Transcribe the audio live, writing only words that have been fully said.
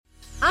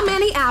I'm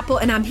Annie Apple,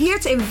 and I'm here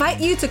to invite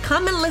you to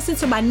come and listen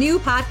to my new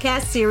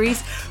podcast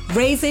series,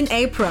 Raising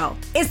a Pro.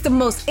 It's the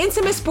most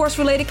intimate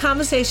sports-related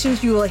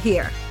conversations you will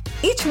hear.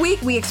 Each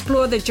week, we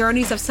explore the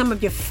journeys of some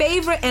of your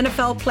favorite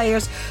NFL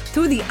players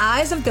through the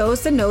eyes of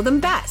those that know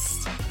them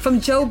best. From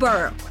Joe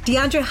Burrow,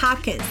 DeAndre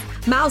Hopkins,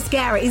 Myles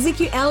Garrett,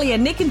 Ezekiel Elliott,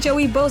 Nick and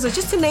Joey Bosa,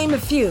 just to name a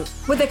few.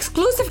 With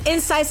exclusive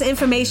insights and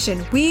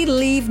information, we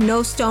leave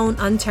no stone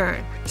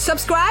unturned.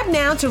 Subscribe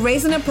now to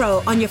Raising a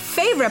Pro on your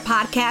favorite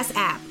podcast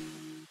app.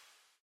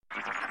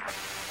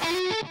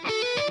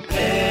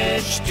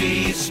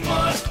 HT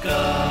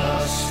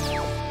Smartcast.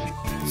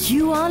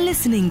 You are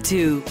listening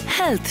to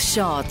Health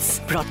Shots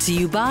brought to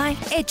you by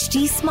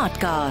HT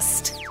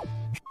Smartcast.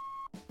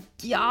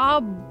 क्या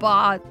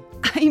बात!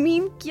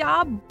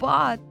 क्या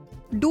बात!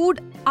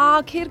 Dude,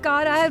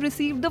 आखिरकार I have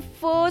received the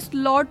first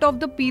lot of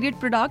the period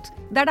products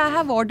that I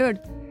have ordered.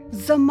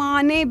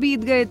 ज़माने बीत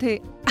गए थे,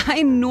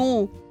 I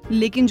know.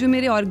 लेकिन जो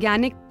मेरे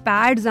ऑर्गेनिक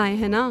पैड्स आए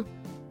हैं ना,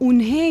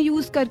 उन्हें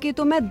यूज करके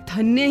तो मैं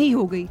धन्य ही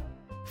हो गई.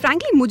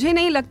 फ्रैंकली मुझे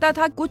नहीं लगता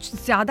था कुछ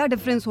ज्यादा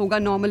डिफरेंस होगा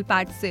नॉर्मल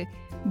पैड्स से.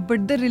 But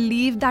the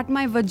relief that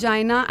my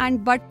vagina and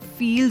but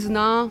feels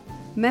ना,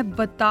 मैं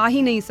बता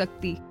ही नहीं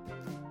सकती.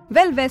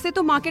 वेल, वैसे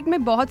तो मार्केट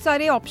में बहुत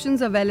सारे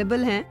ऑप्शंस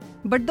अवेलेबल हैं,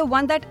 but the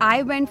one that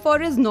I went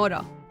for is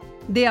Nora.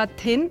 They are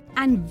thin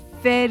and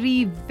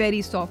very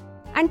very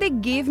soft and they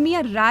gave me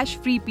a rash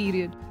free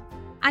period.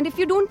 And if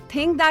you don't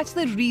think that's the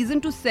reason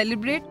to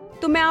celebrate,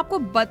 तो मैं आपको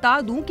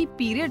बता दूं कि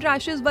period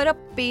rashes were a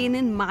pain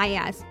in my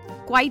S,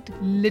 quite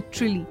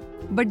literally.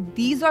 But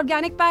these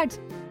organic pads,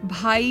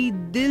 भाई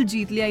दिल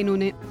जीत लिया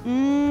इन्होंने.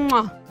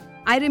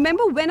 I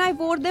remember when I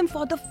wore them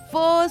for the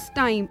first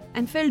time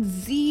and felt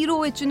zero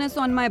itchiness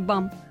on my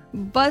bum.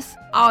 बस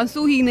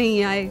आंसू ही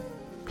नहीं आए.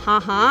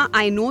 हाँ,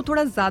 I know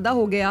थोड़ा ज्यादा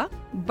हो गया,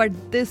 but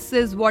this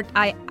is what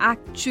I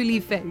actually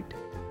felt.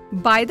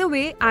 By the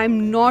way, I'm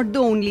not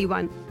the only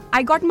one.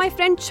 I got my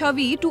friend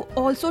Chavi to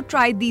also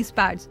try these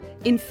pads.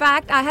 In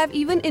fact, I have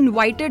even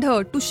invited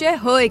her to share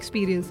her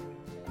experience.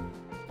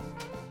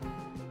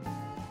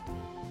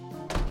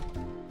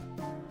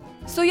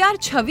 So यार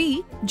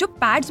छवि, जो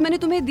pads मैंने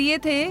तुम्हें दिए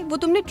थे वो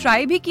तुमने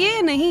try भी किए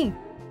या नहीं?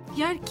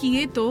 यार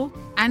किए तो,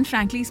 एंड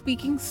फ्रैंकली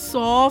स्पीकिंग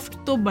सॉफ्ट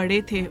तो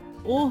बड़े थे.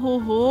 ओ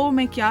हो,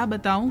 मैं क्या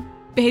बताऊं.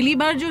 पहली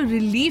बार जो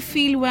रिलीफ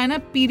फील हुआ है ना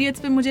पीरियड्स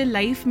पे मुझे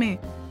लाइफ में,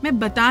 मैं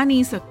बता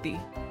नहीं सकती.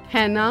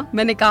 है ना,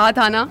 मैंने कहा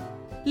था ना.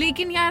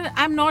 लेकिन यार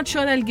I am not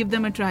sure I will give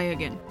them a try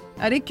again.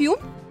 अरे क्यों?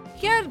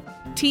 यार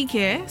ठीक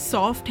है,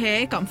 सॉफ्ट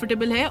है,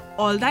 कंफर्टेबल है,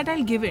 all that I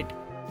will give it,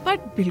 but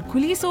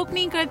बिल्कुल ही सोक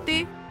नहीं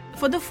करते.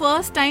 For the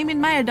first time in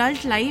my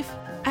adult life,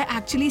 I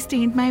actually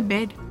stained my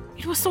bed.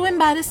 It was so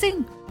embarrassing.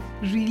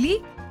 Really?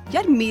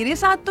 यार मेरे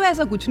साथ तो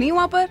ऐसा कुछ नहीं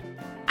हुआ पर.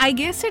 I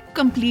guess it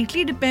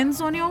completely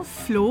depends on your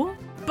flow.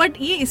 But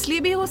ये इसलिए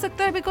भी हो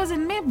सकता है because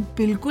इनमें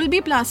बिल्कुल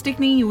भी प्लास्टिक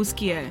नहीं यूज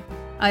किया है.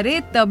 अरे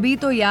तभी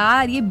तो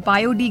यार ये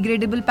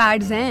बायोडिग्रेडेबल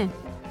पैड्स हैं.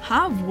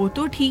 हाँ वो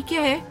तो ठीक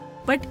है,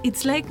 but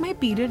it's like my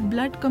period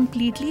blood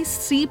completely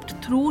seeped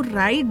through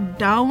right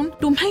down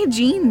to my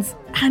jeans.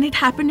 And it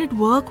happened at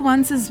work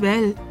once as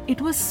well. It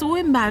was so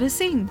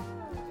embarrassing.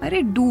 अरे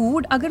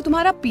dude, अगर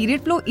तुम्हारा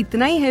period flow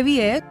इतना ही heavy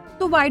है,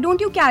 तो why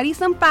don't you carry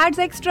some pads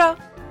extra?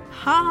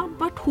 हाँ,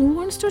 but who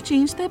wants to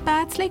change their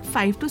pads like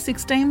 5 to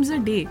 6 times a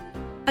day?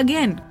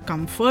 Again,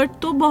 comfort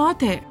तो बहुत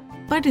है,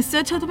 but इससे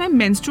अच्छा तो मैं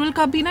menstrual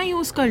cup ही ना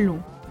use कर लूँ.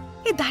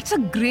 Hey, that's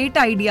a great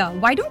idea.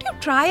 Why don't you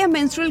try a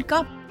menstrual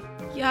cup?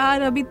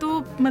 यार अभी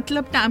तो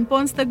मतलब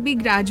टैम्पॉन्स तक भी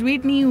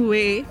ग्रेजुएट नहीं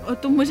हुए और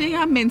तुम मुझे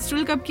यहाँ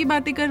मेंस्ट्रुअल कप की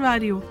बातें करवा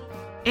रही हो.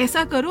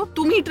 ऐसा करो,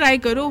 तुम ही ट्राई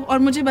करो और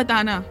मुझे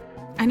बताना.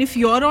 And if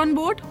you are on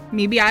board,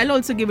 maybe I will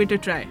also give it a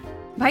try.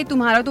 भाई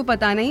तुम्हारा तो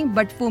पता नहीं,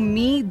 but for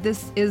me this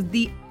is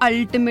the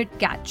ultimate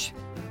catch.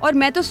 और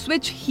मैं तो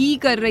स्विच ही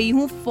कर रही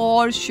हूँ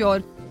फॉर श्योर,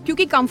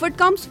 क्योंकि comfort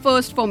comes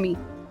first for me.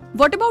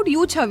 What about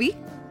you Chhavi?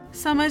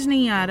 समझ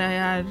नहीं आ रहा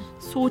यार,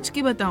 सोच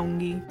के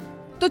बताऊंगी.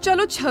 तो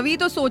चलो छवि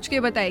तो सोच के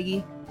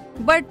बताएगी,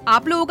 बट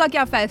आप लोगों का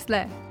क्या फैसला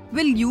है?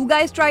 Will you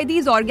guys try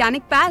these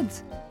organic pads?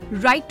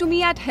 Write to me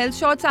at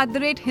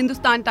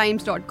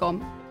healthshots@hindustantimes.com.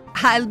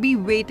 I'll be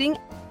waiting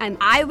and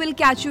I will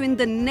catch you in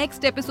the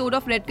next episode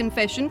of Red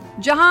Confession,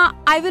 जहां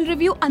I will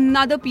review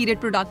another period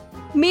product.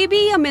 Maybe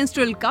a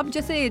menstrual cup,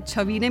 जैसे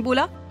छवि ने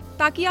बोला,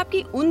 ताकि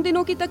आपकी उन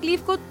दिनों की तकलीफ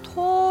को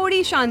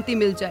थोड़ी शांति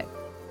मिल जाए.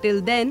 Till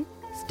then,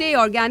 stay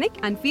organic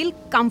and feel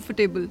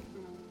comfortable.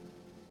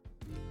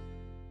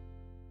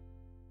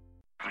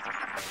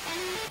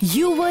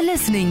 You were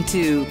listening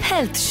to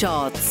Health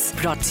Shots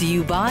brought to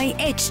you by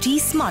HT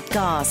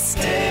Smartcast.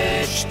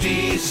 HT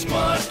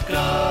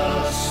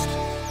Smartcast.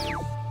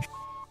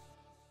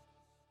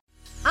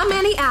 I'm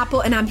Annie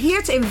Apple, and I'm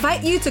here to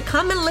invite you to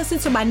come and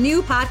listen to my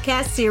new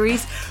podcast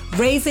series,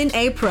 Raising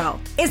a Pro.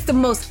 It's the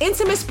most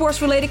intimate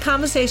sports-related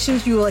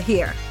conversations you will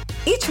hear.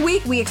 Each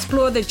week, we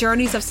explore the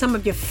journeys of some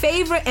of your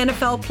favorite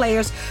NFL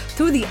players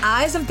through the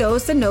eyes of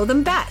those that know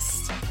them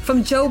best.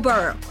 From Joe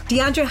Burrow,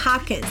 DeAndre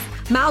Hopkins,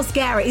 Myles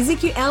Garrett,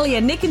 Ezekiel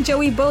Elliott, Nick and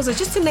Joey Bosa,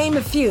 just to name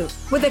a few.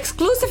 With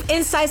exclusive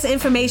insights and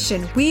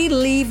information, we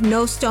leave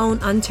no stone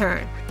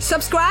unturned.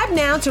 Subscribe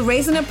now to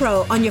Raising a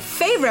Pro on your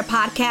favorite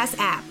podcast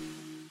app.